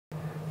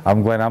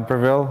I'm Glenn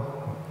Umperville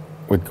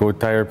with Go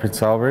Tire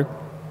Prince Albert.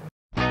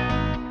 Go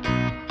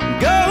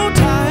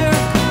Tire,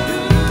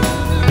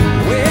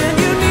 when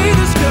you need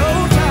us,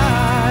 Go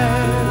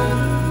Tire.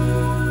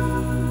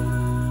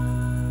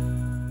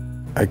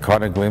 I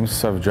caught a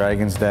glimpse of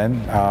Dragon's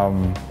Den.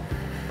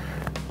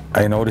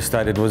 I noticed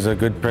that it was a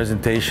good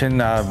presentation.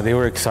 They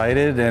were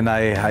excited, and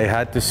I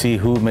had to see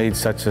who made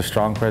such a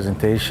strong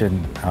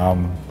presentation.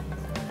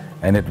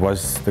 And it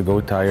was the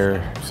Go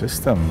Tire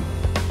system.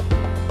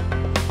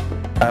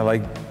 I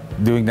like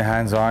doing the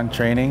hands-on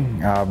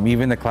training.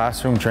 Even the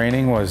classroom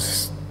training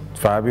was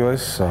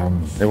fabulous.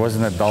 There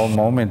wasn't a dull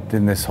moment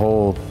in this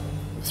whole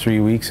 3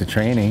 weeks of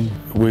training.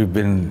 We've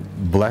been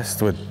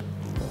blessed with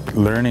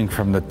learning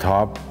from the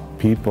top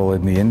people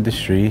in the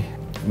industry.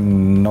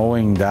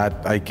 Knowing that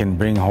I can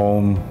bring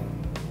home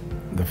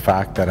the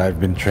fact that I've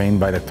been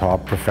trained by the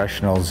top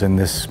professionals in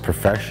this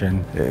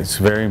profession, it's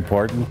very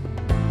important.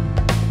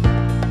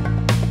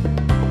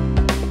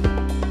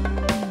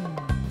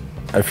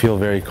 I feel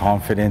very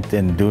confident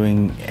in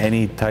doing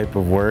any type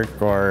of work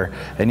or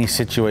any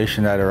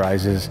situation that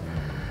arises.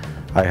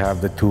 I have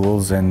the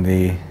tools and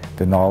the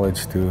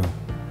knowledge to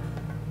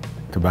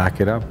back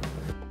it up.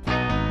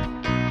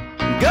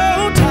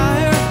 Go